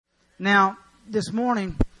Now, this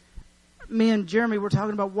morning, me and Jeremy were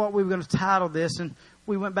talking about what we were going to title this, and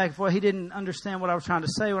we went back and forth. He didn't understand what I was trying to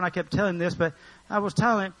say when I kept telling him this, but I was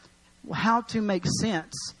telling him how to make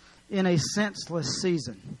sense in a senseless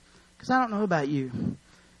season. Because I don't know about you,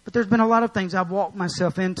 but there's been a lot of things I've walked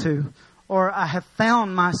myself into, or I have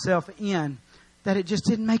found myself in, that it just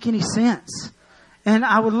didn't make any sense. And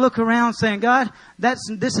I would look around saying, God, this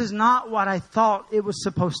is not what I thought it was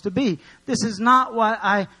supposed to be. This is not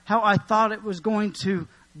how I thought it was going to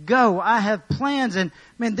go. I have plans, and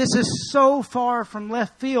man, this is so far from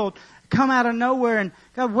left field, come out of nowhere. And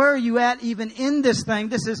God, where are you at even in this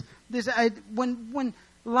thing? When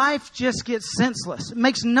life just gets senseless, it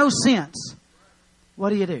makes no sense. What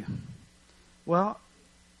do? Well,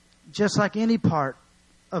 just like any part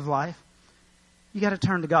of life, you got to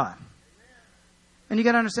turn to God. And you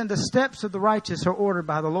got to understand the steps of the righteous are ordered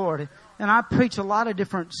by the Lord. And I preach a lot of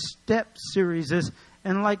different step series.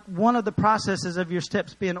 And like one of the processes of your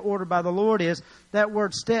steps being ordered by the Lord is that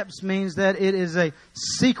word steps means that it is a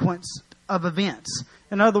sequence of events.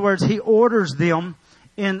 In other words, He orders them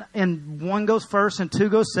and one goes first and two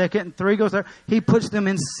goes second and three goes third. He puts them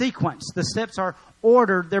in sequence. The steps are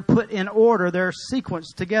ordered. They're put in order. They're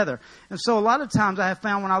sequenced together. And so a lot of times I have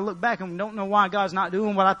found when I look back and don't know why God's not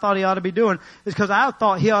doing what I thought He ought to be doing is because I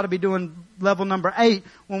thought He ought to be doing level number 8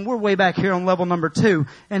 when we're way back here on level number 2.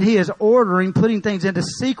 And He is ordering, putting things into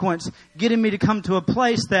sequence, getting me to come to a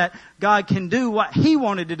place that God can do what He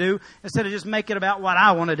wanted to do instead of just make it about what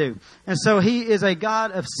I want to do. And so He is a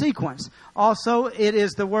God of sequence. Also, it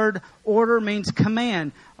is the word order means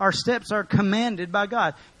command. Our steps are commanded by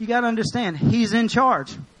God. You got to understand, He's in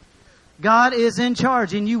charge. God is in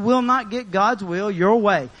charge, and you will not get God's will your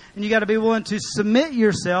way. And you got to be willing to submit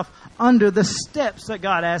yourself under the steps that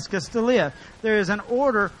God asks us to live. There is an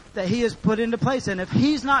order that He has put into place, and if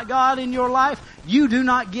He's not God in your life, you do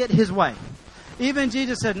not get His way. Even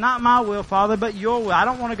Jesus said, not my will, Father, but your will. I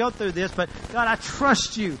don't want to go through this, but God, I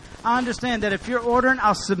trust you. I understand that if you're ordering,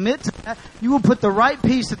 I'll submit to that. You will put the right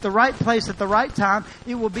piece at the right place at the right time.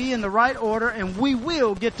 It will be in the right order, and we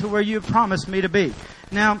will get to where you have promised me to be.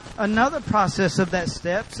 Now, another process of that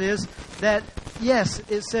steps is that, yes,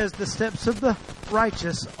 it says the steps of the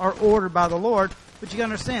righteous are ordered by the Lord, but you got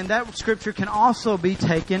to understand that scripture can also be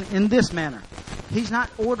taken in this manner. He's not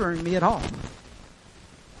ordering me at all.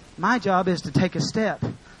 My job is to take a step,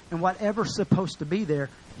 and whatever's supposed to be there,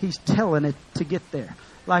 He's telling it to get there.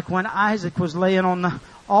 Like when Isaac was laying on the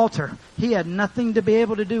altar, he had nothing to be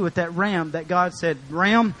able to do with that ram that God said,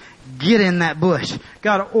 ram, get in that bush.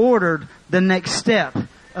 God ordered the next step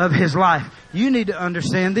of his life. You need to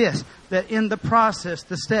understand this, that in the process,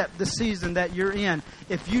 the step, the season that you're in,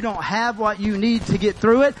 if you don't have what you need to get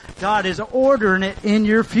through it, God is ordering it in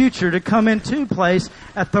your future to come into place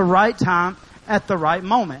at the right time, at the right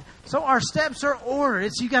moment. So our steps are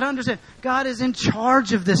ordered. You got to understand, God is in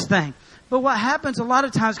charge of this thing. But what happens a lot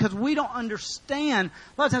of times, because we don't understand,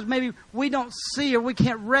 a lot of times maybe we don't see or we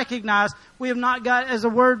can't recognize, we have not got, as the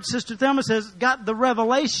word Sister Thelma says, got the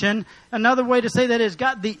revelation. Another way to say that is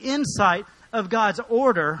got the insight of God's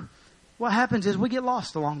order. What happens is we get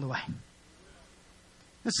lost along the way.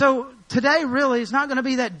 And so today really is not going to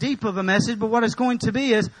be that deep of a message, but what it's going to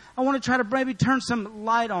be is I want to try to maybe turn some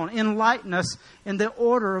light on, enlighten us in the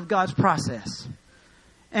order of God's process.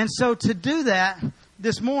 And so to do that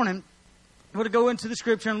this morning, I'm going to go into the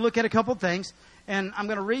scripture and look at a couple things. And I'm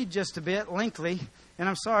going to read just a bit, lengthy. And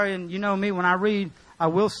I'm sorry, and you know me, when I read, I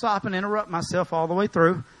will stop and interrupt myself all the way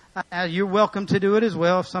through. You're welcome to do it as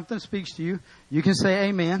well. If something speaks to you, you can say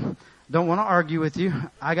amen. Don't want to argue with you.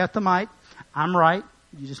 I got the mic. I'm right.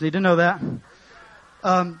 You just need to know that.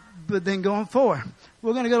 But then going forward,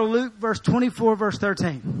 we're going to go to Luke verse 24, verse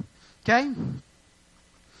 13. Okay?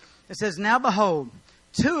 It says, now behold,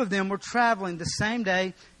 2 of them were traveling the same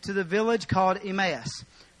day to the village called Emmaus,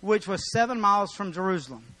 which was 7 miles from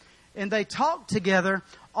Jerusalem. And they talked together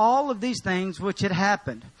all of these things which had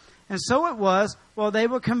happened. And so it was while they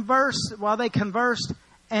conversed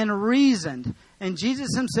and reasoned. And Jesus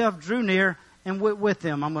Himself drew near and went with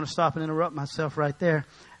them. I'm going to stop and interrupt myself right there.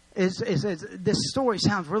 This story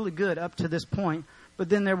sounds really good up to this point, but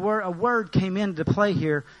then a word came into play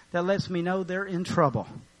here that lets me know they're in trouble.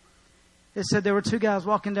 It said there were 2 guys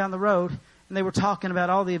walking down the road, and they were talking about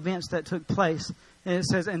all the events that took place. And it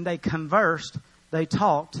says, and they conversed, they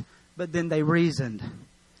talked, but then they reasoned.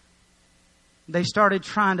 They started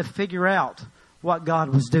trying to figure out what God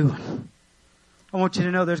was doing. I want you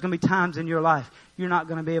to know there's going to be times in your life you're not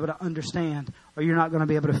going to be able to understand, or you're not going to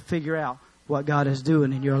be able to figure out what God is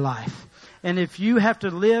doing in your life. And if you have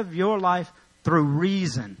to live your life through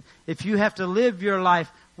reason, if you have to live your life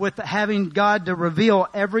with having God to reveal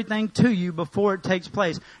everything to you before it takes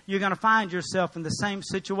place, you're going to find yourself in the same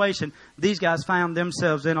situation these guys found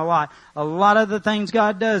themselves in a lot. A lot of the things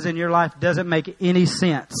God does in your life doesn't make any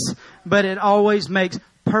sense, but it always makes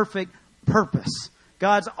perfect purpose.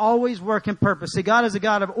 God's always working purpose. See, God is a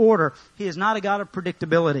God of order. He is not a God of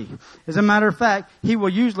predictability. As a matter of fact, He will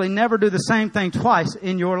usually never do the same thing twice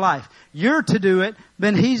in your life. You're to do it,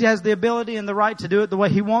 but He has the ability and the right to do it the way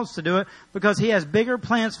He wants to do it, because He has bigger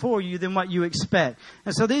plans for you than what you expect.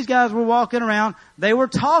 And so these guys were walking around. They were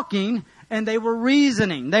talking and they were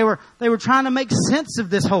reasoning. They were trying to make sense of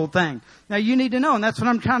this whole thing. Now you need to know, and that's what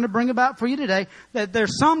I'm trying to bring about for you today, that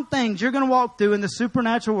there's some things you're going to walk through in the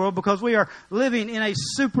supernatural world, because we are living in a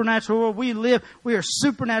supernatural world. We are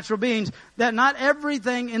supernatural beings, that not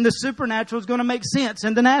everything in the supernatural is going to make sense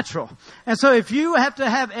in the natural. And so if you have to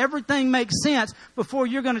have everything make sense before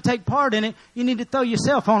you're going to take part in it, you need to throw your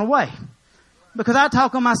cell phone away. Because I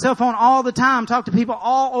talk on my cell phone all the time, talk to people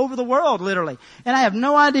all over the world, literally. And I have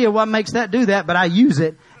no idea what makes that do that, but I use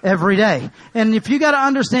it every day. And if you got to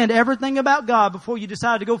understand everything about God before you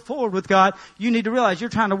decide to go forward with God, you need to realize you're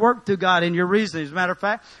trying to work through God in your reasoning. As a matter of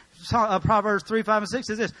fact, Proverbs 3, 5, and 6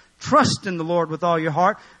 says this: trust in the Lord with all your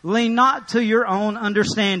heart. Lean not to your own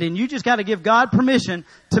understanding. You just got to give God permission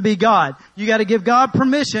to be God. You got to give God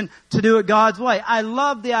permission to do it God's way. I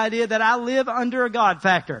love the idea that I live under a God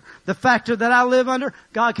factor. The factor that I live under,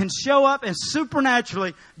 God can show up and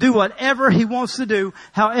supernaturally do whatever He wants to do,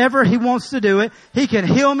 however He wants to do it. He can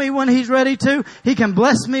heal me when He's ready to. He can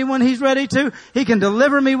bless me when He's ready to. He can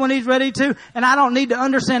deliver me when He's ready to. And I don't need to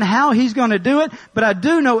understand how He's going to do it, but I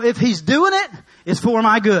do know if He's doing it, it's for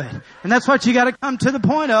my good. And that's what you got to come to the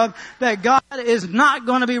point of, that God is not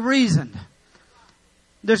going to be reasoned.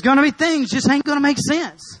 There's going to be things just ain't going to make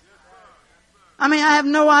sense. I mean, I have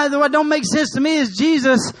no idea. What don't make sense to me is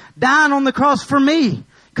Jesus dying on the cross for me,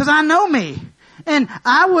 because I know me. And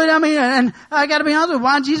and I got to be honest with you,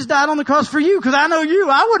 why Jesus died on the cross for you? Because I know you.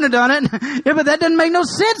 I wouldn't have done it. Yeah, but that doesn't make no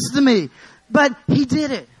sense to me. But He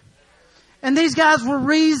did it. And these guys were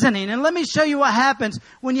reasoning. And let me show you what happens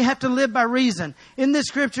when you have to live by reason. In this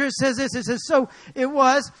scripture, it says this. It says, so it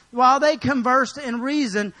was, while they conversed and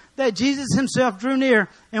reasoned, that Jesus Himself drew near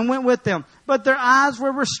and went with them. But their eyes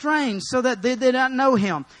were restrained, so that they did not know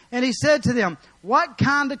Him. And He said to them, what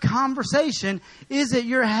kind of conversation is it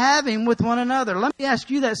you're having with one another? Let me ask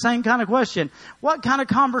you that same kind of question. What kind of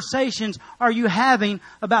conversations are you having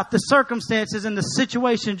about the circumstances and the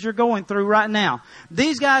situations you're going through right now?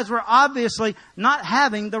 These guys were obviously not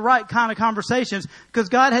having the right kind of conversations, because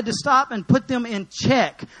God had to stop and put them in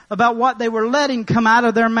check about what they were letting come out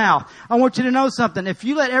of their mouth. I want you to know something. If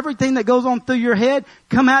you let everything that goes on through your head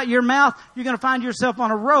come out your mouth, you're going to find yourself on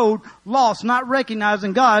a road lost, not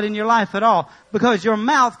recognizing God in your life at all. Because your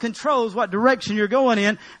mouth controls what direction you're going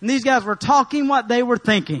in. And these guys were talking what they were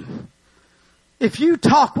thinking. If you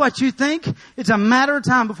talk what you think, it's a matter of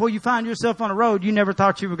time before you find yourself on a road you never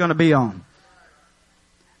thought you were going to be on.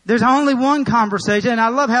 There's only one conversation, and I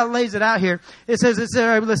love how it lays it out here. It says,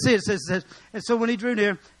 let's see, it says, and so when He drew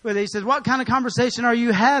near, He says, what kind of conversation are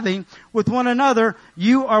you having with one another?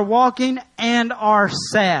 You are walking and are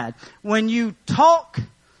sad. When you talk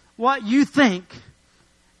what you think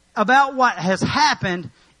about what has happened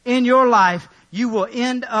in your life, you will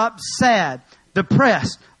end up sad,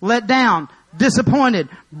 depressed, let down, disappointed,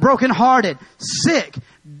 brokenhearted, sick,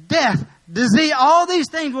 death, disease. All these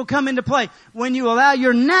things will come into play when you allow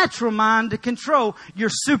your natural mind to control your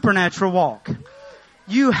supernatural walk.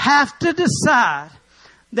 You have to decide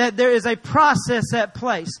that there is a process at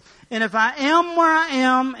place. And if I am where I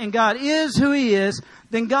am and God is who He is,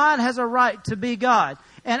 then God has a right to be God.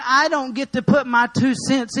 And I don't get to put my 2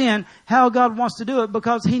 cents in how God wants to do it,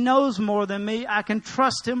 because He knows more than me. I can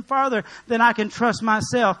trust Him farther than I can trust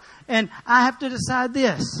myself. And I have to decide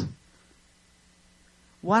this.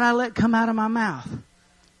 What I let come out of my mouth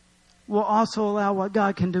will also allow what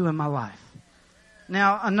God can do in my life.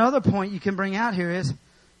 Now, another point you can bring out here is,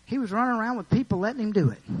 He was running around with people letting Him do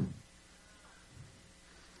it.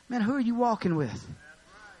 Man, who are you walking with?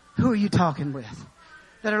 Who are you talking with?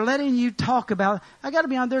 That are letting you talk about. I got to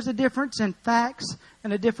be honest, there's a difference in facts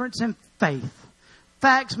and a difference in faith.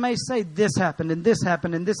 Facts may say this happened and this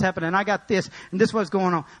happened and this happened and I got this and this was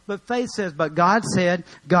going on. But faith says, but God said,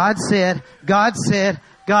 God said, God said,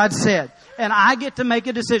 God said. And I get to make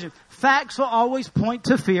a decision. Facts will always point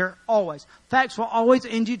to fear, always. Facts will always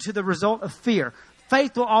end you to the result of fear.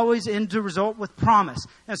 Faith will always end the result with promise.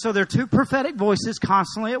 And so there are two prophetic voices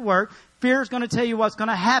constantly at work. Fear is going to tell you what's going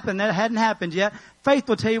to happen that hadn't happened yet. Faith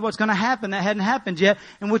will tell you what's going to happen that hadn't happened yet.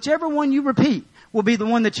 And whichever one you repeat will be the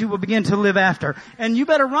one that you will begin to live after. And you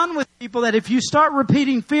better run with people that if you start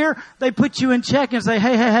repeating fear, they put you in check and say,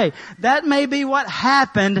 hey, that may be what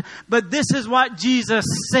happened, but this is what Jesus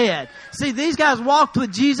said. See, these guys walked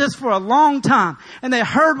with Jesus for a long time, and they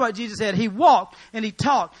heard what Jesus said. He walked, and He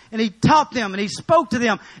talked, and He taught them, and He spoke to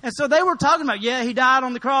them. And so they were talking about, yeah, He died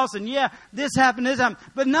on the cross, and yeah, this happened.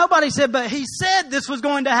 But nobody said, but He said this was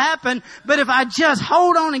going to happen, but if I just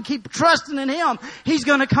hold on and keep trusting in Him, He's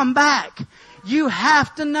going to come back. You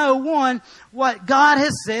have to know, one, what God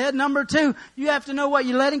has said. Number two, you have to know what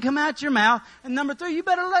you're letting come out your mouth. And number three, you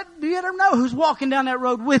better know who's walking down that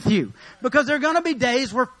road with you. Because there are going to be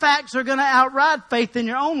days where facts are going to outride faith in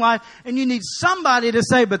your own life. And you need somebody to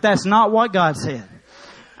say, but that's not what God said.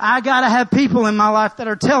 I got to have people in my life that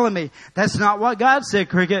are telling me that's not what God said,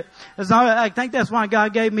 Cricket. I think that's why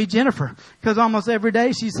God gave me Jennifer. Because almost every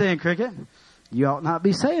day she's saying, Cricket, you ought not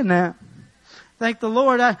be saying that. Thank the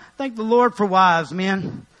Lord. I thank the Lord for wives,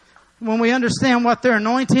 men. When we understand what their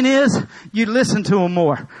anointing is, you listen to them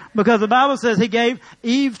more. Because the Bible says He gave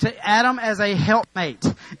Eve to Adam as a helpmate.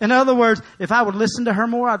 In other words, if I would listen to her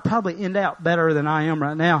more, I'd probably end out better than I am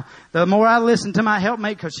right now. The more I listen to my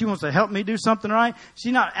helpmate, because she wants to help me do something right,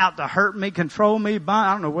 she's not out to hurt me, control me, bind.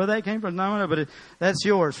 I don't know where that came from, but that's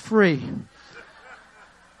yours, free.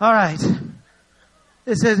 All right.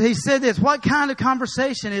 It says, He said this, what kind of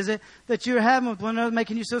conversation is it that you're having with one another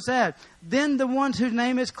making you so sad? Then the one whose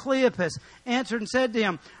name is Cleopas answered and said to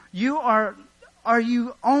him, Are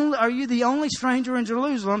you the only stranger in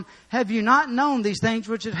Jerusalem? Have you not known these things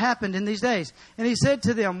which have happened in these days? And he said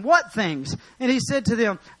to them, what things? And he said to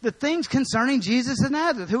them, the things concerning Jesus of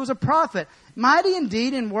Nazareth, who was a prophet, mighty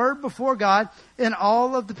indeed in word before God and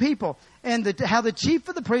all of the people. And how the chief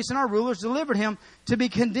of the priests and our rulers delivered Him to be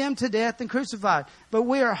condemned to death and crucified. But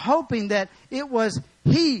we are hoping that it was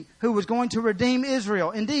He who was going to redeem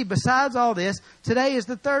Israel. Indeed, besides all this, today is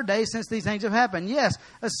the third day since these things have happened. Yes,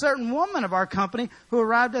 a certain woman of our company who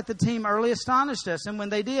arrived at the tomb early astonished us. And when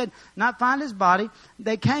they did not find His body,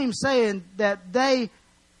 they came saying that they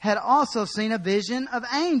had also seen a vision of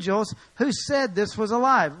angels who said this was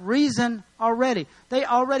alive. Reason already. They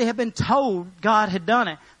already have been told God had done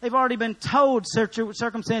it. They've already been told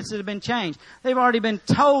circumstances have been changed. They've already been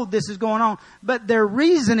told this is going on. But their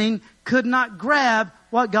reasoning could not grab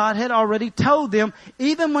what God had already told them,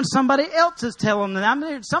 even when somebody else is telling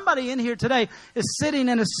them. Somebody in here today is sitting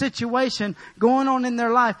in a situation going on in their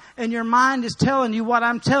life, and your mind is telling you what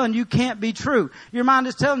I'm telling you can't be true. Your mind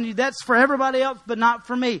is telling you that's for everybody else, but not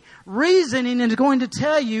for me. Reasoning is going to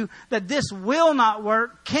tell you that this will not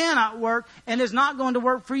work, cannot work, and is not going to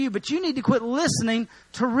work for you. But you need to quit listening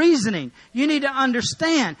to reasoning. You need to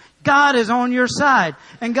understand God is on your side,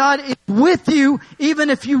 and God is with you even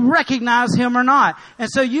if you recognize Him or not. And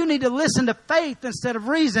so you need to listen to faith instead of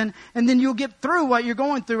reason, and then you'll get through what you're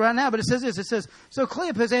going through right now. But it says this, it says, so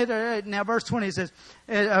Cleopas, now verse 20 it says,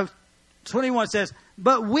 21 says,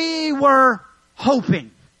 but we were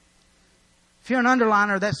hoping. If you're an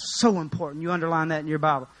underliner, that's so important. You underline that in your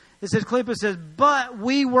Bible. It says, Cleopas says, but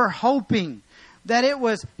we were hoping that it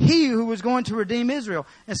was He who was going to redeem Israel.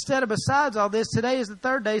 Instead of besides all this, today is the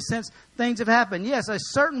third day since things have happened. Yes, a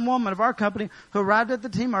certain woman of our company who arrived at the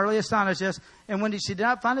tomb early astonished us, and when she did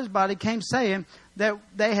not find His body, came saying that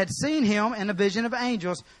they had seen Him in a vision of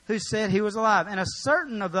angels who said He was alive. And a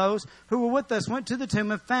certain of those who were with us went to the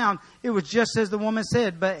tomb and found it was just as the woman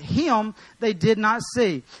said, but Him they did not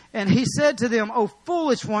see. And He said to them, O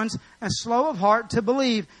foolish ones, and slow of heart to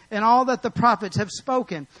believe in all that the prophets have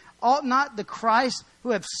spoken. Ought not the Christ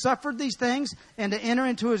who have suffered these things and to enter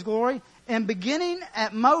into His glory? And beginning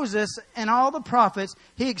at Moses and all the prophets,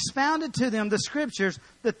 He expounded to them the Scriptures,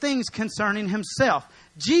 the things concerning Himself.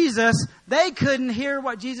 Jesus, they couldn't hear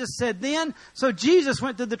what Jesus said then, so Jesus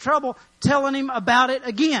went through the trouble telling him about it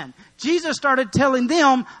again. Jesus started telling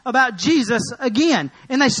them about Jesus again,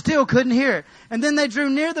 and they still couldn't hear it. And then they drew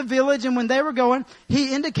near the village, and when they were going,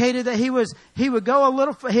 He indicated that he had gone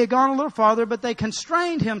a little farther, but they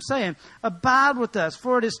constrained Him, saying, Abide with us,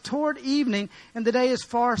 for it is toward evening, and the day is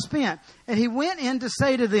far spent. And He went in to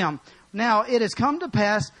say to them, Now it has come to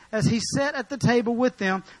pass, as He sat at the table with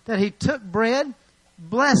them, that He took bread,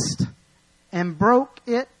 blessed, and broke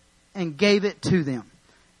it, and gave it to them.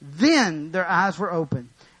 Then their eyes were opened,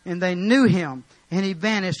 and they knew Him, and He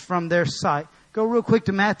vanished from their sight. Go real quick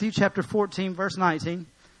to Matthew chapter 14, verse 19. I'm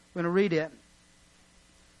going to read it. It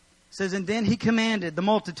says, And then He commanded the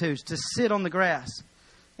multitudes to sit on the grass.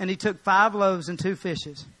 And He took 5 loaves and 2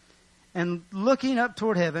 fishes. And looking up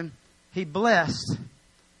toward heaven, He blessed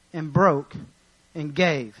and broke and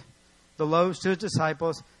gave the loaves to His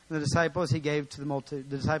disciples, and the disciples He gave to the multitude.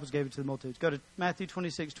 The disciples gave it to the multitudes. Go to Matthew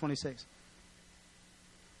 26:26.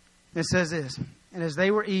 It says this. And as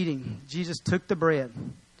they were eating, Jesus took the bread,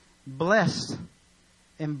 blessed,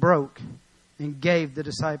 and broke, and gave the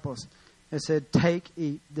disciples, and said, "Take,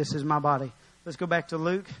 eat, this is my body." Let's go back to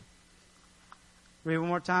Luke. Read one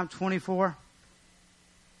more time, 24.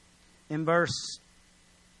 In verse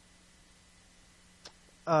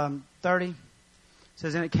 30, it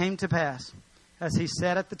says, "And it came to pass, as he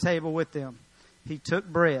sat at the table with them, he took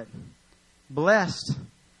bread, blessed,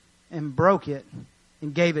 and broke it,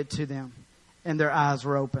 and gave it to them. And their eyes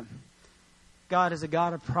were open." God is a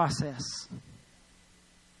God of process.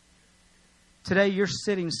 Today you're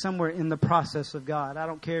sitting somewhere in the process of God. I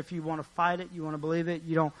don't care if you want to fight it, you want to believe it,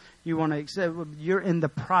 you want to accept it. You're in the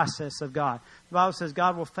process of God. The Bible says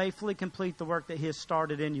God will faithfully complete the work that He has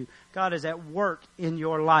started in you. God is at work in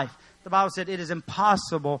your life. The Bible said it is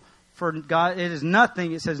impossible for God. It is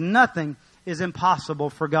nothing. It says nothing is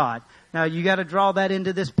impossible for God. Now you got to draw that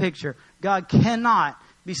into this picture. God cannot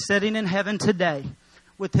be sitting in heaven today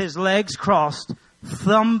with His legs crossed,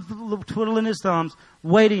 twiddling His thumbs,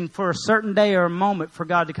 waiting for a certain day or a moment for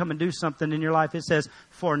God to come and do something in your life. It says,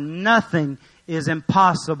 for nothing is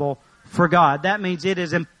impossible for God. That means it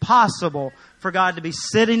is impossible for God to be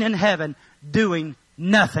sitting in heaven doing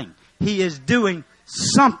nothing. He is doing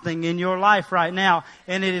something in your life right now,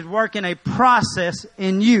 and it is working a process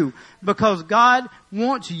in you, because God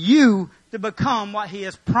wants you to become what He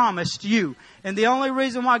has promised you. And the only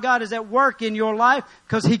reason why God is at work in your life,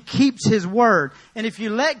 because He keeps His word. And if you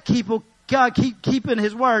let God keep keeping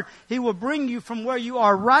His word, He will bring you from where you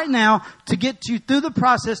are right now to get you through the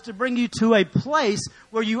process to bring you to a place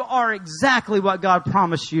where you are exactly what God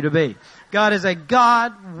promised you to be. God is a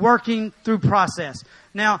God working through process.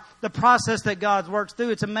 Now, the process that God works through,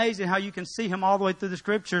 it's amazing how you can see Him all the way through the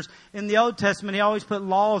Scriptures. In the Old Testament, He always put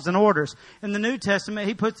laws and orders. In the New Testament,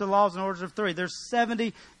 He puts the laws and orders of three. There's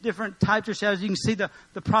 70 different types of shadows. You can see the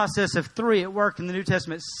process of three at work in the New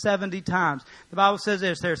Testament 70 times. The Bible says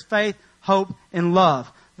there's faith, hope, and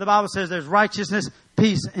love. The Bible says there's righteousness,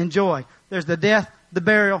 peace, and joy. There's the death, the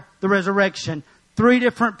burial, the resurrection.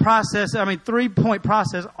 3-point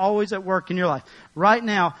process always at work in your life. Right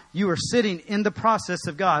now, you are sitting in the process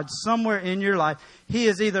of God somewhere in your life. He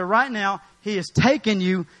is either right now, He has taken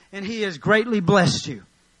you and He has greatly blessed you.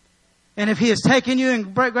 And if He has taken you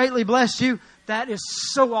and greatly blessed you, that is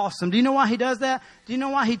so awesome. Do you know why He does that? Do you know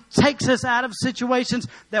why He takes us out of situations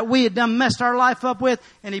that we had messed our life up with,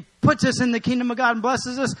 and He puts us in the kingdom of God and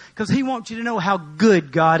blesses us? Because He wants you to know how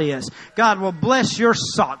good God is. God will bless your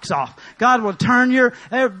socks off. God will turn your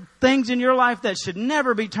things in your life that should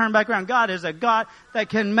never be turned back around. God is a God that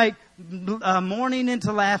can make mourning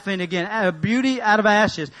into laughing again, beauty out of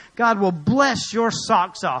ashes. God will bless your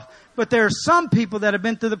socks off. But there are some people that have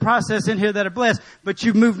been through the process in here that are blessed, but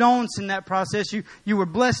you've moved on in that process. You were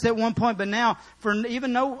blessed at one point, but now, for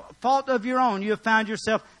even no fault of your own, you have found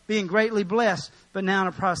yourself being greatly blessed, but now in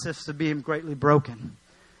a process of being greatly broken.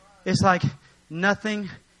 It's like nothing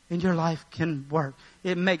in your life can work.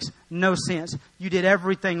 It makes no sense. You did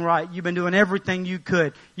everything right. You've been doing everything you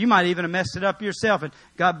could. You might even have messed it up yourself, and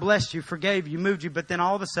God blessed you, forgave you, moved you. But then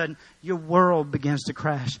all of a sudden, your world begins to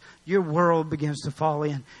crash. Your world begins to fall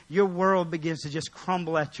in. Your world begins to just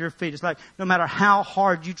crumble at your feet. It's like no matter how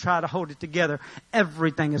hard you try to hold it together,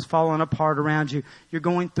 everything is falling apart around you. You're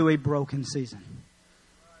going through a broken season.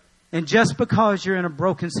 And just because you're in a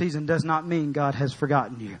broken season does not mean God has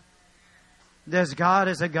forgotten you. God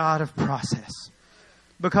is a God of process.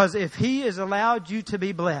 Because if He has allowed you to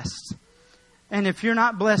be blessed, and if you're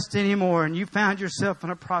not blessed anymore and you found yourself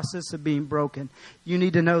in a process of being broken, you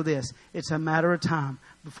need to know this. It's a matter of time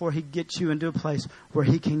before He gets you into a place where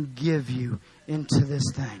He can give you into this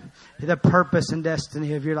thing. The purpose and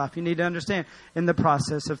destiny of your life. You need to understand in the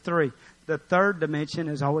process of three. The third dimension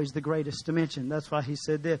is always the greatest dimension. That's why He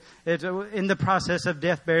said this. It's in the process of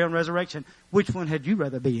death, burial, and resurrection. Which one had you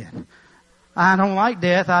rather be in? I don't like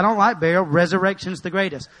death. I don't like burial. Resurrection's the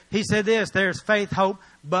greatest. He said this, there's faith, hope,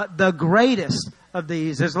 but the greatest of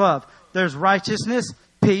these is love. There's righteousness,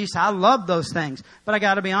 peace. I love those things. But I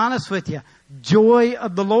got to be honest with you. Joy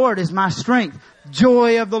of the Lord is my strength.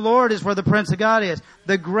 Joy of the Lord is where the Prince of God is.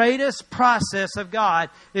 The greatest process of God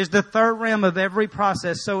is the third realm of every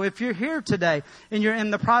process. So if you're here today and you're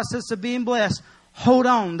in the process of being blessed, hold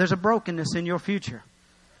on. There's a brokenness in your future.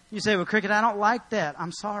 You say, well, Cricket, I don't like that.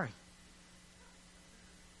 I'm sorry.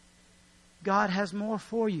 God has more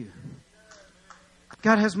for you.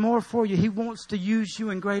 God has more for you. He wants to use you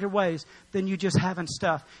in greater ways than you just having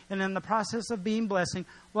stuff. And in the process of being blessing,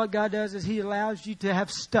 what God does is He allows you to have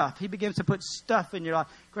stuff. He begins to put stuff in your life.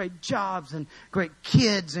 Great jobs and great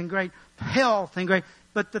kids and great health and great.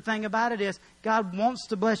 But the thing about it is, God wants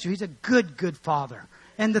to bless you. He's a good, good Father.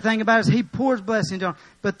 And the thing about it is He pours blessings on.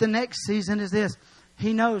 But the next season is this.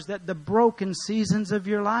 He knows that the broken seasons of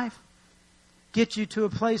your life get you to a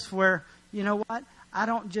place where, you know what? I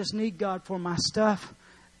don't just need God for my stuff.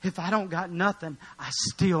 If I don't got nothing, I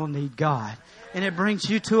still need God. And it brings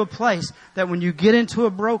you to a place that when you get into a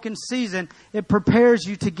broken season, it prepares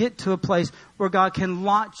you to get to a place where God can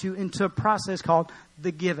launch you into a process called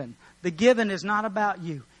the giving. The giving is not about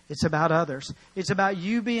you. It's about others. It's about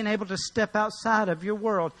you being able to step outside of your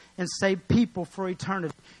world and save people for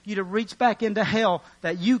eternity. You to reach back into hell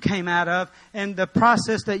that you came out of, and the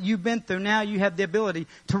process that you've been through, now you have the ability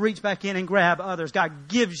to reach back in and grab others. God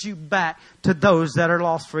gives you back to those that are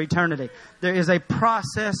lost for eternity. There is a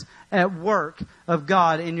process at work of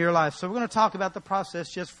God in your life. So we're going to talk about the process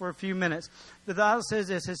just for a few minutes. The Bible says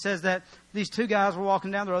this. It says that these two guys were walking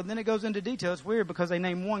down the road. And then it goes into detail. It's weird because they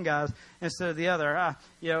named one guy instead of the other.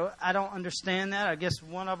 I don't understand that. I guess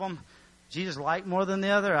one of them Jesus liked more than the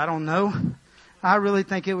other. I don't know. I really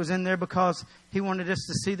think it was in there because He wanted us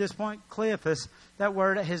to see this point. Cleophas, that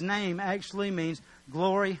word, his name actually means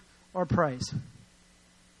glory or praise.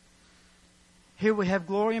 Here we have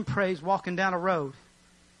glory and praise walking down a road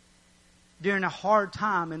during a hard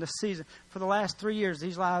time in the season. For the last 3 years,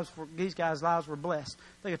 these guys' lives were blessed.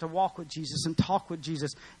 They got to walk with Jesus and talk with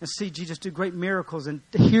Jesus and see Jesus do great miracles and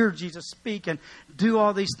hear Jesus speak and do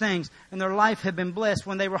all these things. And their life had been blessed.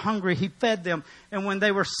 When they were hungry, He fed them. And when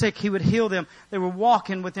they were sick, He would heal them. They were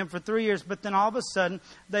walking with Him for 3 years. But then all of a sudden,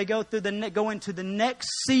 they go into the next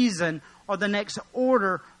season or the next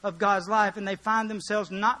order of God's life. And they find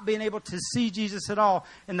themselves not being able to see Jesus at all.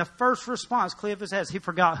 And the first response Cleophas has, he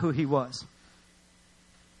forgot who he was.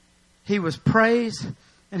 He was praise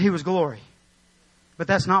and he was glory. But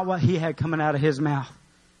that's not what he had coming out of his mouth.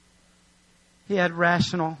 He had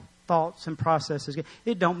rational thoughts and processes.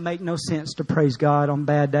 It don't make no sense to praise God on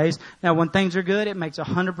bad days. Now, when things are good, it makes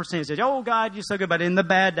 100% sense. Oh, God, you're so good. But in the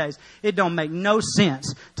bad days, it don't make no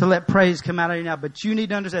sense to let praise come out of you now. But you need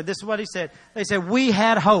to understand, this is what he said. They said, we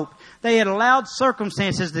had hope. They had allowed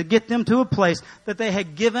circumstances to get them to a place that they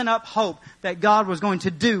had given up hope that God was going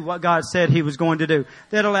to do what God said He was going to do.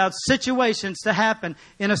 They had allowed situations to happen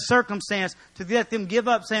in a circumstance to let them give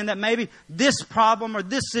up, saying that maybe this problem or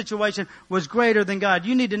this situation was greater than God.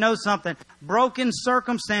 You need to know something. Broken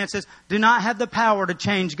circumstances do not have the power to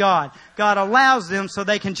change God. God allows them so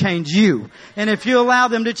they can change you. And if you allow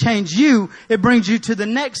them to change you, it brings you to the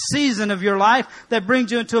next season of your life that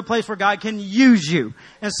brings you into a place where God can use you.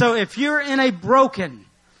 And so if you're in a broken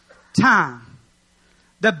time,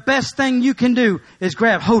 the best thing you can do is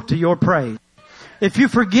grab hold to your praise. If you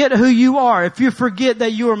forget who you are, if you forget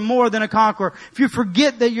that you are more than a conqueror, if you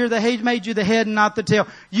forget that He made you the head and not the tail,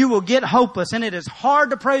 you will get hopeless. And it is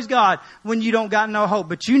hard to praise God when you don't got no hope.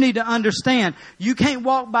 But you need to understand, you can't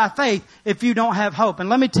walk by faith if you don't have hope. And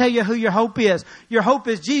let me tell you who your hope is. Your hope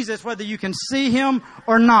is Jesus, whether you can see Him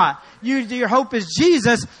or not. Your hope is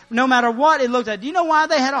Jesus, no matter what it looked like. Do you know why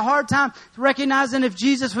they had a hard time recognizing if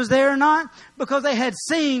Jesus was there or not? Because they had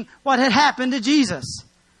seen what had happened to Jesus.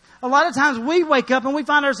 A lot of times we wake up and we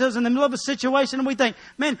find ourselves in the middle of a situation and we think,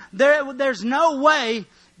 man, there's no way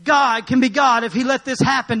God can be God if He let this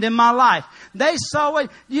happen in my life. They saw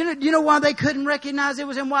it. You know why they couldn't recognize it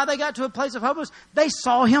was and why they got to a place of hopelessness? They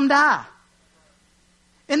saw Him die.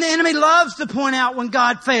 And the enemy loves to point out when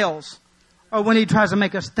God fails or when he tries to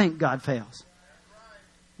make us think God fails.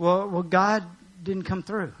 Well, God didn't come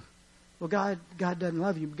through. Well, God doesn't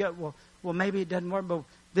love you. Well, maybe it doesn't work,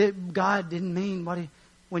 but God didn't mean what He...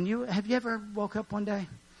 Have you ever woke up one day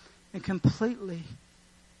and completely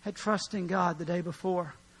had trust in God the day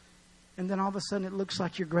before, and then all of a sudden it looks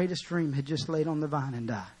like your greatest dream had just laid on the vine and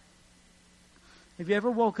died? Have you ever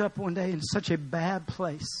woke up one day in such a bad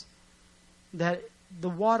place that the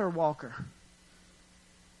water walker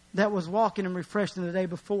that was walking and refreshing the day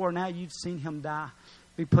before, now you've seen him die,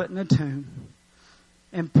 be put in a tomb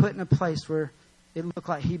and put in a place where it looked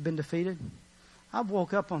like he'd been defeated? I've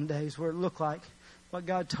woke up on days where it looked like what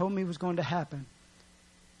God told me was going to happen,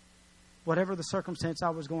 whatever the circumstance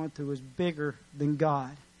I was going through, was bigger than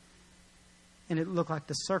God. And it looked like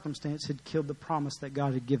the circumstance had killed the promise that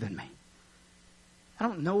God had given me. I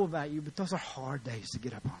don't know about you, but those are hard days to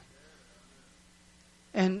get up on.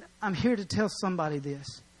 And I'm here to tell somebody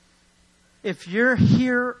this. If you're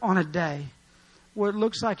here on a day where it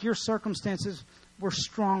looks like your circumstances were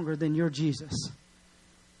stronger than your Jesus,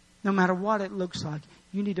 no matter what it looks like,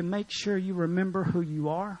 you need to make sure you remember who you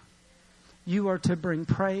are. You are to bring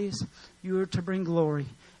praise. You are to bring glory.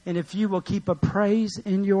 And if you will keep a praise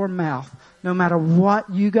in your mouth, no matter what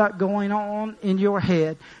you got going on in your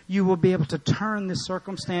head, you will be able to turn this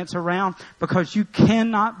circumstance around, because you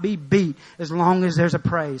cannot be beat as long as there's a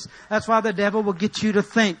praise. That's why the devil will get you to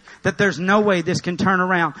think that there's no way this can turn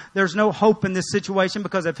around. There's no hope in this situation,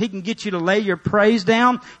 because if he can get you to lay your praise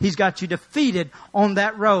down, he's got you defeated on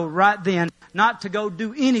that road right then, not to go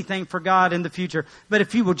do anything for God in the future. But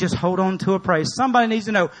if you will just hold on to a praise, somebody needs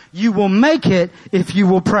to know you will make it if you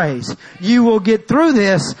will praise. You will get through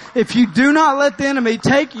this if you do not let the enemy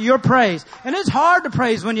take your praise. And it's hard to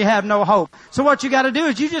praise when you have no hope. So what you got to do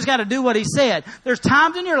is you just got to do what he said. There's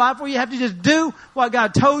times in your life where you have to just do what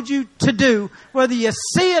God told you to do, whether you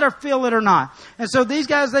see it or feel it or not. And so these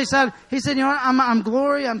guys, he said, you know what, I'm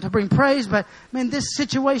glory, I'm to bring praise, but man, this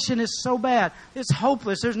situation is so bad. It's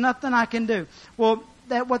hopeless. There's nothing I can do. Well,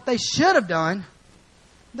 what they should have done,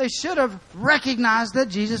 they should have recognized that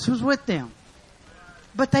Jesus was with them.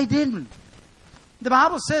 But they didn't. The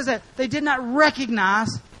Bible says that they did not recognize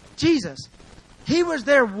Jesus. He was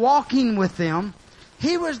there walking with them.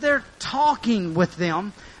 He was there talking with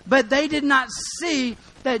them. But they did not see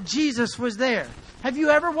that Jesus was there. Have you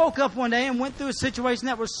ever woke up one day and went through a situation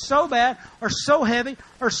that was so bad or so heavy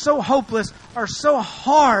or so hopeless or so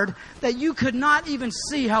hard that you could not even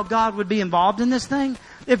see how God would be involved in this thing?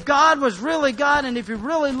 If God was really God, and if He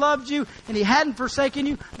really loved you and He hadn't forsaken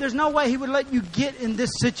you, there's no way He would let you get in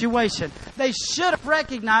this situation. They should have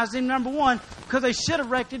recognized Him, number one, because they should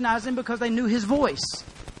have recognized Him because they knew His voice.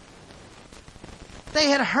 They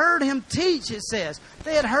had heard Him teach, it says.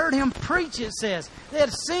 They had heard Him preach, it says. They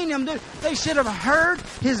had seen Him do. They should have heard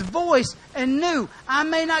His voice and knew, I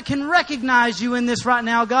may not can recognize you in this right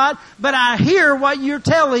now, God, but I hear what you're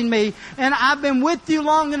telling me, and I've been with you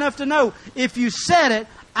long enough to know if you said it,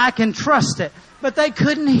 I can trust it. But they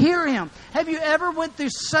couldn't hear Him. Have you ever went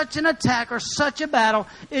through such an attack or such a battle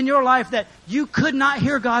in your life that you could not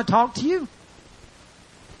hear God talk to you?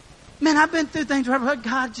 Man, I've been through things where I'm like,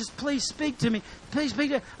 God, just please speak to me. Please speak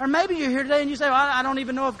to me. Or maybe you're here today and you say, well, I don't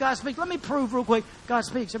even know if God speaks. Let me prove real quick. God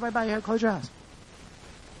speaks. Everybody bow your head, close your eyes.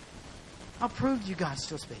 I'll prove to you God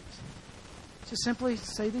still speaks. Just simply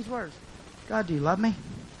say these words. God, do you love me?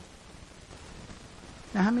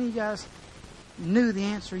 Now, how many of you guys knew the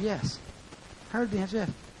answer yes? Heard the answer yes.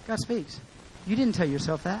 God speaks. You didn't tell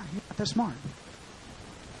yourself that. You're not that smart.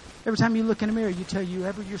 Every time you look in the mirror, you tell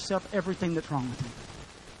yourself everything that's wrong with you.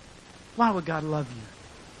 Why would God love you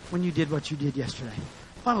when you did what you did yesterday?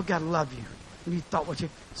 Why would God love you when you thought what you...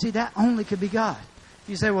 See, that only could be God.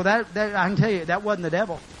 You say, well, that I can tell you, that wasn't the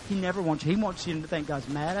devil. He never wants you. He wants you to think God's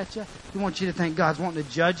mad at you. He wants you to think God's wanting to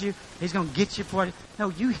judge you. He's going to get you for it. No,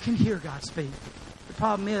 you can hear God speak. The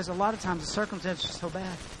problem is, a lot of times the circumstances are so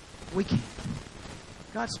bad, we can't.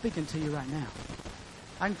 God's speaking to you right now.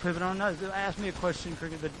 I can prove it on another. Ask me a question,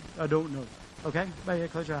 Cricket, that I don't know. Okay? Bow your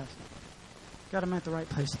head, close your eyes. God, I'm at the right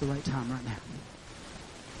place at the right time right now.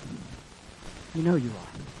 You know you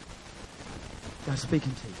are. God's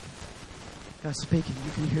speaking to you. God's speaking.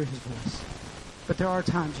 You can hear His voice. But there are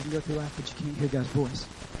times you can go through life that you can't hear God's voice.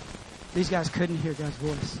 These guys couldn't hear God's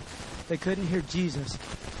voice. They couldn't hear Jesus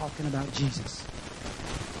talking about Jesus.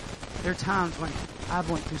 There are times when I've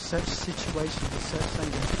went through such situations and such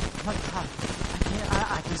things that, oh my God,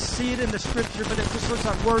 I can see it in the Scripture, but it just looks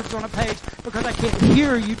like words on a page because I can't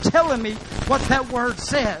hear you telling me what that word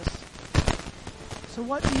says. So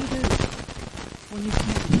what do you do when you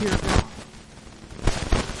can't hear God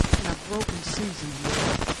in a broken season?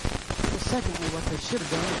 Well, secondly, what they should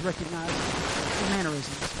have done is recognize the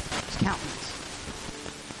mannerisms, His countenance.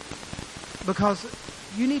 Because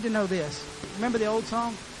you need to know this. Remember the old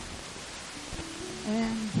song?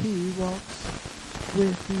 And He walks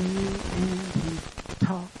with me, and He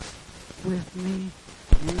talks with me,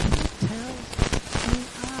 and He tells me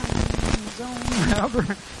I'm His own helper.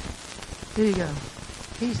 Here you go.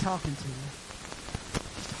 He's talking to you.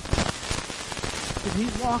 If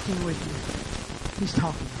He's walking with you, He's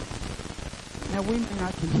talking to you. Now, we may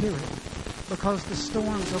not can hear it because the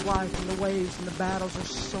storms of life and the waves and the battles are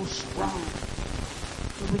so strong,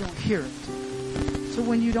 but we don't hear it. So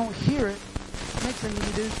when you don't hear it, next thing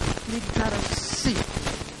you do, you need to try to see it.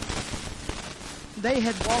 They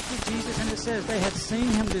had walked with Jesus, and it says they had seen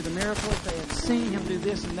Him do the miracles. They had seen Him do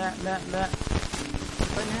this and that and that and that.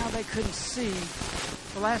 But now they couldn't see.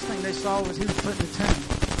 The last thing they saw was He was put in the tomb.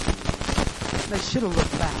 They should have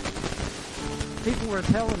looked back. People were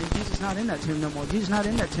telling Him, Jesus not in that tomb no more. Jesus not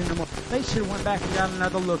in that tomb no more. They should have went back and got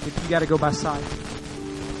another look if you got to go by sight.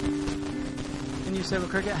 And you say, well,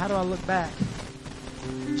 Cricket, how do I look back?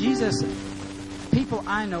 Jesus... People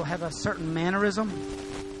I know have a certain mannerism.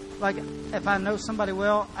 Like, if I know somebody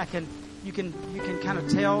well, I can You can kind of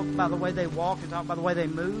tell by the way they walk and talk, by the way they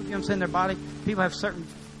move. You know what I'm saying? Their body. People have certain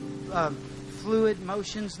fluid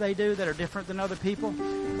motions they do that are different than other people.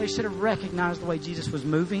 They should have recognized the way Jesus was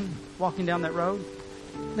moving, walking down that road.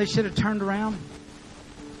 They should have turned around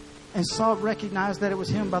and recognized that it was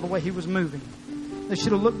Him by the way He was moving. They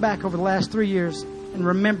should have looked back over the last 3 years and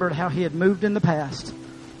remembered how He had moved in the past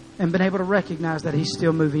and been able to recognize that He's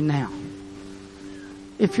still moving now.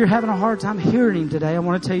 If you're having a hard time hearing Him today, I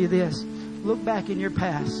want to tell you this. Look back in your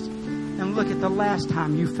past and look at the last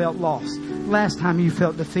time you felt lost, last time you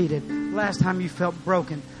felt defeated, last time you felt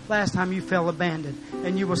broken, last time you felt abandoned.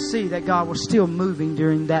 And you will see that God was still moving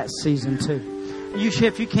during that season too.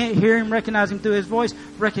 If you can't hear Him, recognize Him through His voice,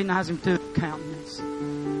 recognize Him through His countenance.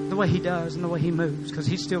 The way He does and the way He moves, because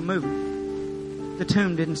He's still moving. The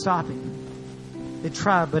tomb didn't stop Him. It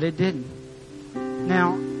tried, but it didn't.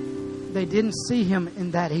 Now, they didn't see Him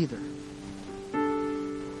in that either.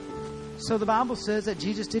 So the Bible says that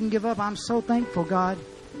Jesus didn't give up. I'm so thankful God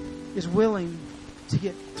is willing to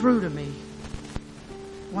get through to me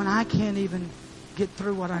when I can't even get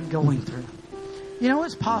through what I'm going through. You know,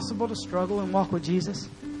 it's possible to struggle and walk with Jesus.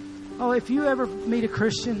 Oh, if you ever meet a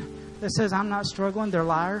Christian that says, I'm not struggling, they're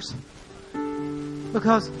liars.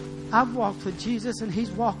 Because I've walked with Jesus and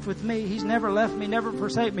He's walked with me. He's never left me, never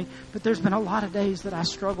forsaken me. But there's been a lot of days that I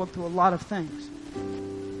struggled through a lot of things.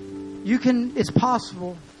 It's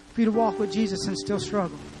possible for you to walk with Jesus and still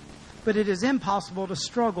struggle. But it is impossible to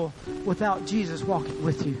struggle without Jesus walking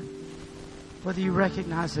with you, whether you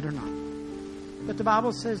recognize it or not. But the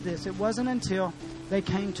Bible says this. It wasn't until they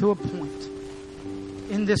came to a point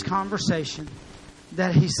in this conversation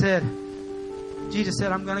that Jesus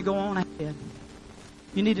said, I'm going to go on ahead.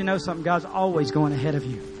 You need to know something. God's always going ahead of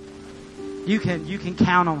you. You can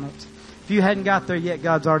count on it. If you hadn't got there yet,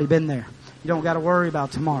 God's already been there. You don't got to worry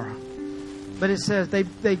about tomorrow. But it says they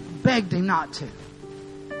begged Him not to.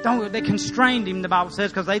 They constrained Him, the Bible says,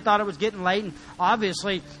 because they thought it was getting late. And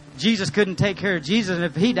obviously, Jesus couldn't take care of Jesus. And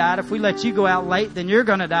if He died, if we let you go out late, then you're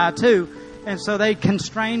going to die too. And so they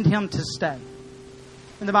constrained Him to stay.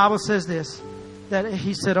 And the Bible says this, that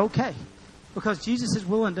He said, okay, because Jesus is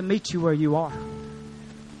willing to meet you where you are.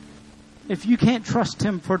 If you can't trust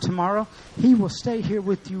Him for tomorrow, He will stay here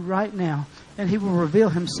with you right now. And He will reveal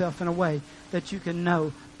Himself in a way that you can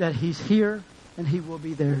know that He's here and He will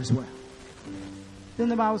be there as well. Then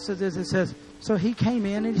the Bible says this, it says, so He came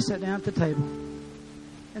in and He sat down at the table.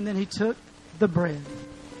 And then He took the bread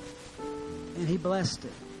and He blessed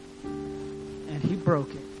it. And He broke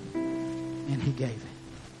it. And He gave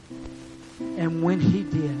it. And when He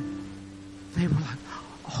did, they were like,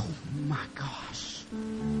 oh my gosh.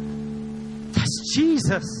 That's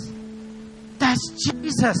Jesus. That's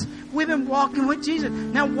Jesus. We've been walking with Jesus.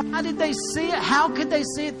 Now, why did they see it? How could they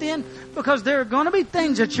see it then? Because there are going to be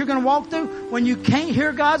things that you're going to walk through when you can't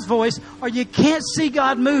hear God's voice or you can't see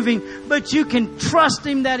God moving, but you can trust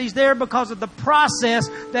Him that He's there because of the process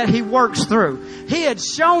that He works through. He had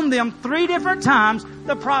shown them 3 different times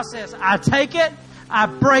the process. I take it, I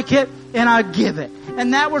break it, and I give it.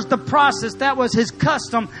 And that was the process. That was His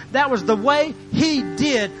custom. That was the way He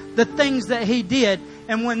did the things that He did.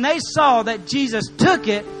 And when they saw that Jesus took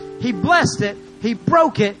it, He blessed it, He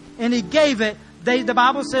broke it, and He gave it, the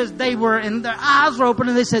Bible says their eyes were open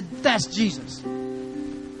and they said, that's Jesus.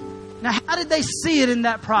 Now, how did they see it in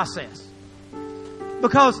that process?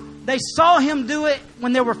 Because they saw Him do it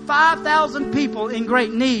when there were 5,000 people in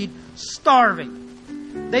great need,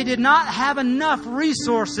 starving. They did not have enough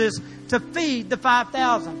resources to feed the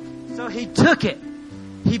 5,000. So He took it,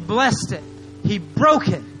 He blessed it, He broke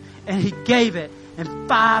it, and He gave it. And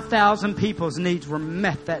 5,000 people's needs were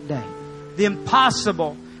met that day. The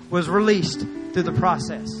impossible was released through the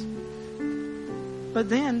process. But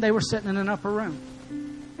then they were sitting in an upper room.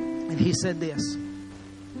 And He said this.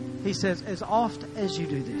 He says, as often as you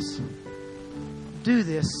do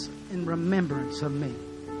this in remembrance of me.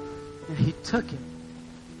 And He took it.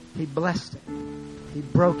 He blessed it. He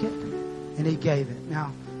broke it. And He gave it.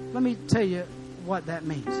 Now, let me tell you what that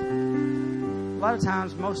means. A lot of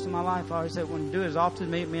times, most of my life, I always said, when you do it as often as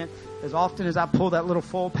me, it meant as often as I pull that little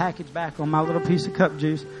full package back on my little piece of cup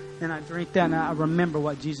juice and I drink that and I remember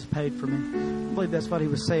what Jesus paid for me. I believe that's what He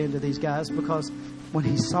was saying to these guys, because when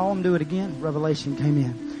He saw them do it again, revelation came in.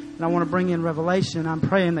 And I want to bring in revelation. I'm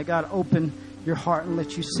praying that God open your heart and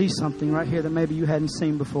let you see something right here that maybe you hadn't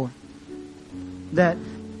seen before. That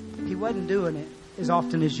He wasn't doing it as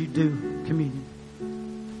often as you do communion.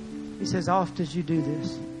 He says, often as you do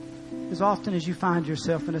this, as often as you find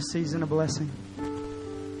yourself in a season of blessing,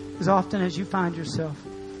 as often as you find yourself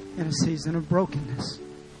in a season of brokenness,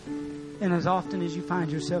 and as often as you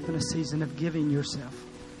find yourself in a season of giving yourself,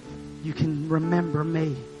 you can remember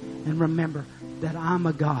me and remember that I'm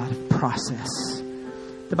a God of process.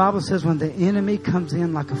 The Bible says when the enemy comes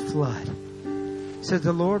in like a flood, it says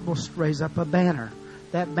the Lord will raise up a banner.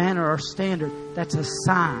 That banner or standard, that's a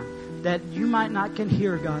sign that you might not can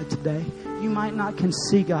hear God today. You might not can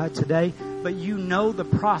see God today, but you know the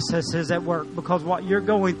process is at work, because what you're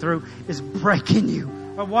going through is breaking you,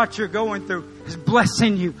 or what you're going through is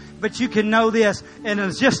blessing you. But you can know this, and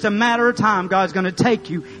it's just a matter of time. God's going to take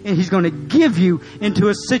you and He's going to give you into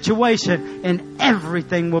a situation, and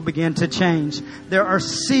everything will begin to change. There are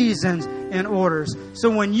seasons and orders. So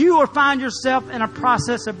when you find yourself in a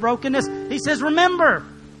process of brokenness, He says, remember,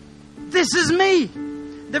 this is me.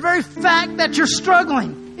 The very fact that you're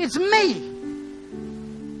struggling, it's me.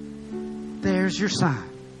 There's your sign.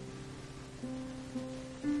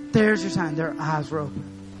 There's your sign. Their eyes were open.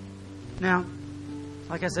 Now,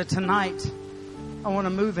 like I said, tonight, I want to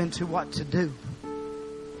move into what to do.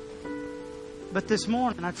 But this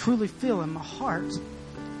morning, I truly feel in my heart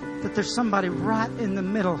that there's somebody right in the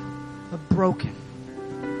middle of broken.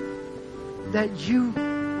 That you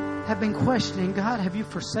have been questioning, God, have you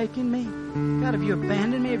forsaken me? God, have you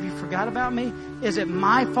abandoned me? Have you forgot about me? Is it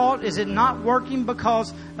my fault? Is it not working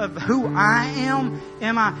because of who I am?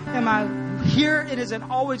 Am I here? It isn't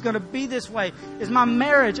always going to be this way. Is my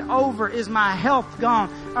marriage over? Is my health gone?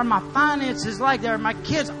 Are my finances like that? Are my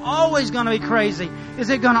kids always going to be crazy? Is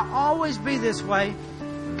it going to always be this way?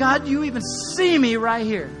 God, you even see me right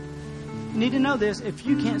here. You need to know this. If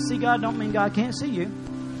you can't see God, don't mean God can't see you.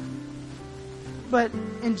 But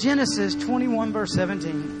in Genesis 21 verse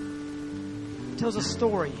 17, it tells a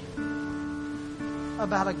story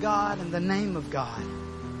about a God and the name of God.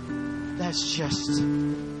 That's just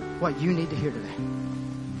what you need to hear today.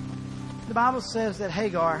 The Bible says that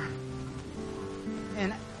Hagar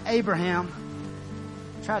and Abraham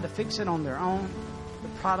tried to fix it on their own. The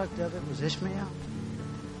product of it was Ishmael.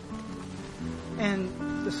 And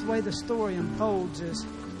the way the story unfolds is,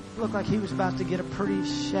 it looked like he was about to get a pretty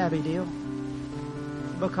shabby deal,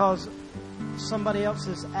 because somebody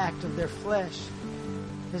else's act of their flesh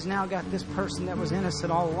has now got this person that was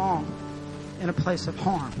innocent all along in a place of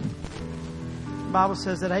harm. The Bible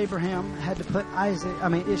says that Abraham had to put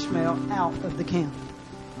Ishmael out of the camp.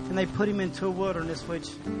 And they put him into a wilderness, which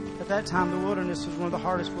at that time the wilderness was one of the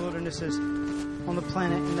hardest wildernesses on the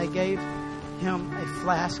planet. And they gave him a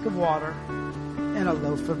flask of water and a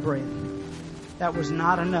loaf of bread. That was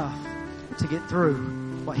not enough to get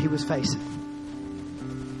through what he was facing.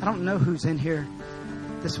 I don't know who's in here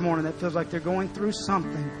this morning that feels like they're going through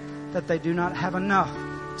something that they do not have enough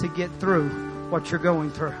to get through what you're going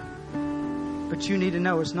through. But you need to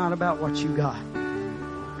know it's not about what you got.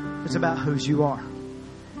 It's about whose you are.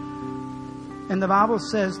 And the Bible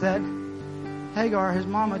says that Hagar, his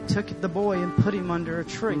mama, took the boy and put him under a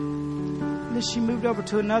tree. And then she moved over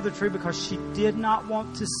to another tree because she did not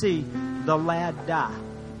want to see the lad die.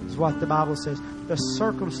 Is what the Bible says. The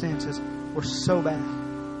circumstances were so bad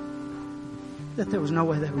that there was no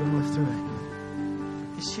way they were going to live through it.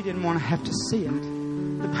 And she didn't want to have to see it.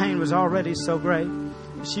 The pain was already so great.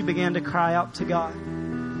 She began to cry out to God.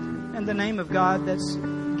 And the name of God that's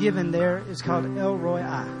given there is called El Roi.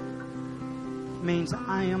 Means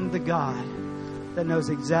I am the God that knows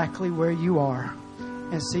exactly where you are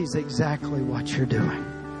and sees exactly what you're doing.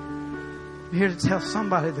 I'm here to tell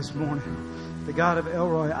somebody this morning, the God of El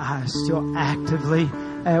Roi is still actively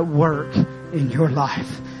at work in your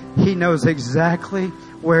life. He knows exactly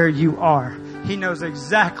where you are. He knows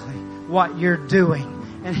exactly what you're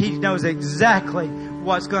doing. And He knows exactly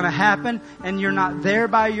what's going to happen. And you're not there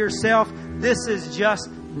by yourself. This is just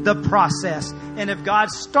the process. And if God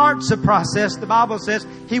starts a process, the Bible says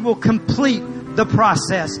He will complete the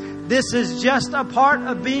process. This is just a part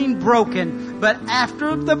of being broken. But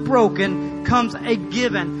after the broken comes a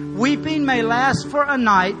given. Weeping may last for a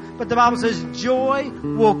night, but the Bible says joy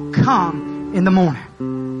will come in the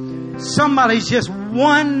morning. Somebody's just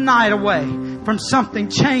one night away from something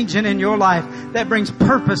changing in your life that brings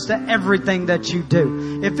purpose to everything that you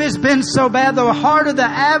do. If it's been so bad, the harder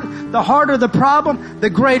the problem, the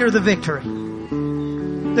greater the victory.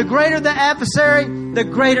 The greater the adversary, the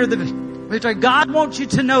greater the victory. God wants you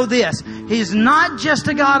to know this. He's not just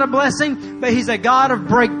a God of blessing, but He's a God of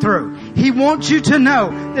breakthrough. He wants you to know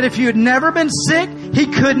that if you had never been sick, He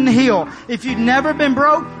couldn't heal. If you'd never been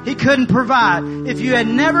broke, He couldn't provide. If you had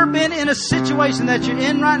never been in a situation that you're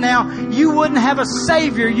in right now, you wouldn't have a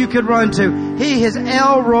Savior you could run to. He is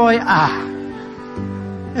El Roi.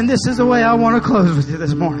 And this is the way I want to close with you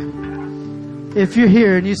this morning. If you're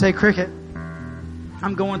here and you say, Cricket,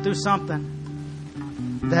 I'm going through something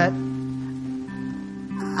that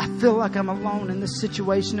I feel like I'm alone and this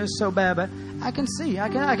situation is so bad, but I can see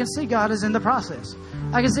God is in the process.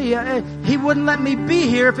 I can see He wouldn't let me be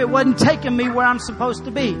here if it wasn't taking me where I'm supposed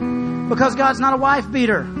to be, because God's not a wife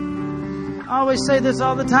beater. I always say this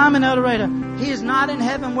all the time in El Dorado. He is not in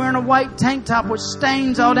heaven wearing a white tank top with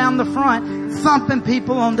stains all down the front, thumping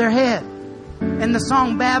people on their head. And the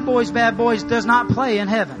song Bad Boys does not play in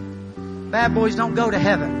heaven. Bad boys don't go to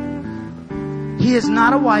heaven. He is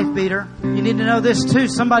not a wife beater. You need to know this too.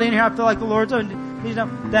 Somebody in here, I feel like the Lord's needs to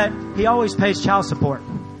know that He always pays child support.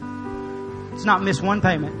 It's not miss one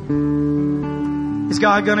payment. Is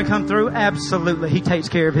God going to come through? Absolutely. He takes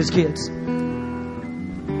care of His kids.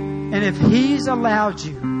 And if He's allowed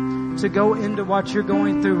you to go into what you're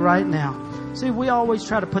going through right now. See, we always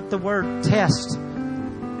try to put the word test.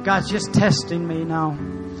 God's just testing me. No.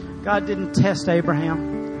 God didn't test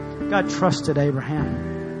Abraham. God trusted Abraham.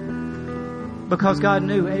 Because God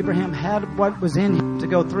knew Abraham had what was in him to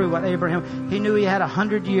go through what Abraham. He knew he had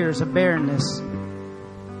 100 years of barrenness.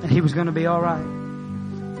 And he was going to be all right.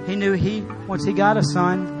 He knew once he got a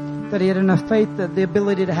son, that he had enough faith, that the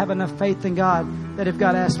ability to have enough faith in God, that if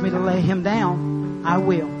God asked me to lay him down, I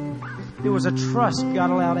will. It was a trust God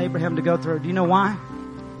allowed Abraham to go through. Do you know why?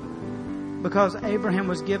 Because Abraham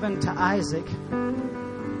was given to Isaac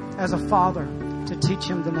as a father to teach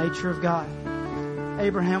him the nature of God.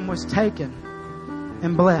 Abraham was taken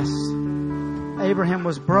and blessed. Abraham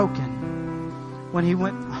was broken when he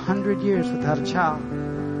went 100 years without a child.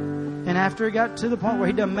 And after he got to the point where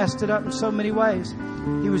he done messed it up in so many ways,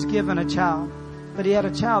 he was given a child. But he had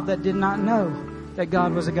a child that did not know that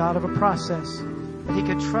God was a God of a process. That he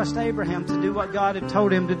could trust Abraham to do what God had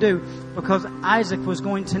told him to do. Because Isaac was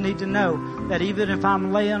going to need to know that even if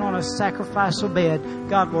I'm laying on a sacrificial bed,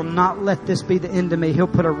 God will not let this be the end of me. He'll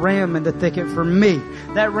put a ram in the thicket for me.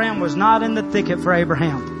 That ram was not in the thicket for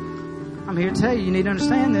Abraham. I'm here to tell you, you need to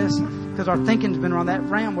understand this, because our thinking's been wrong. That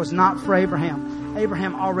ram was not for Abraham.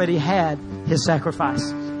 Abraham already had his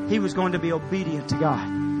sacrifice. He was going to be obedient to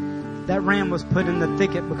God. That ram was put in the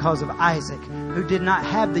thicket because of Isaac, who did not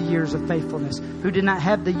have the years of faithfulness, who did not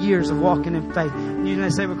have the years of walking in faith. You may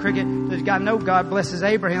say, well, Cricket, does God know God blesses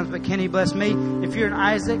Abraham, but can He bless me? If you're an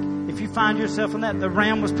Isaac, if you find yourself in that, the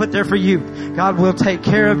ram was put there for you. God will take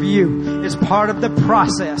care of you. It's part of the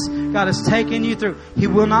process. God has taken you through. He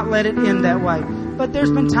will not let it end that way. But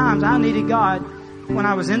there's been times I needed God, when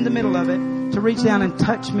I was in the middle of it, to reach down and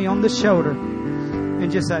touch me on the shoulder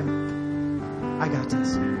and just say, I got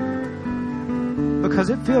this. Because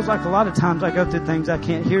it feels like a lot of times I go through things, I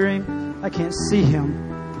can't hear Him, I can't see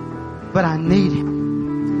Him, but I need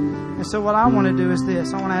Him. And so what I want to do is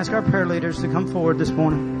this. I want to ask our prayer leaders to come forward this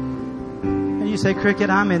morning. And you say,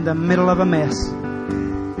 Cricket, I'm in the middle of a mess.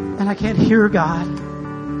 And I can't hear God.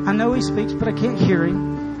 I know He speaks, but I can't hear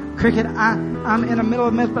Him. Cricket, I'm in the middle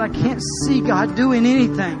of a mess, but I can't see God doing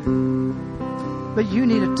anything. But you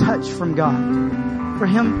need a touch from God.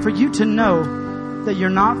 For you to know that you're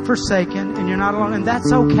not forsaken and you're not alone. And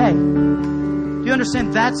that's okay. Do you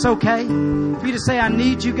understand? That's okay. For you to say, I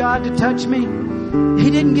need you, God, to touch me.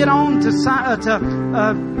 He didn't get on to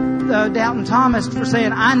Doubting Thomas for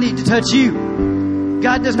saying, I need to touch you.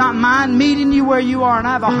 God does not mind meeting you where you are. And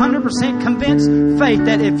I have 100% convinced faith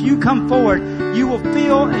that if you come forward, you will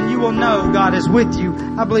feel and you will know God is with you.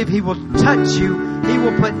 I believe He will touch you. He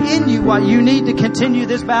will put in you what you need to continue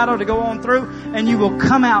this battle to go on through, and you will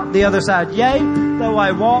come out the other side. Yea, though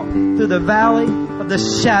I walk through the valley of the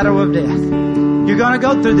shadow of death. You're going to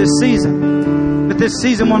go through this season, but this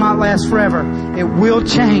season will not last forever. It will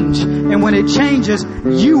change. And when it changes,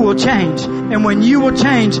 you will change. And when you will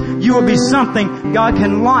change, you will be something God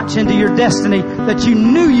can launch into your destiny that you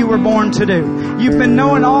knew you were born to do. You've been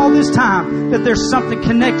knowing all this time that there's something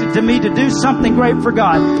connected to me to do something great for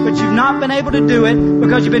God, but you've not been able to do it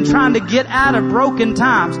because you've been trying to get out of broken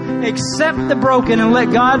times. Accept the broken and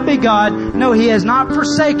let God be God. No, He has not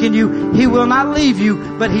forsaken you. He will not leave you,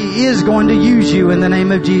 but He is going to use you in the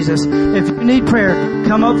name of Jesus. If you need prayer,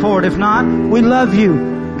 come up forward. If not, we love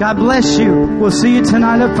you. God bless you. We'll see you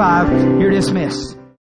tonight at 5. You're dismissed.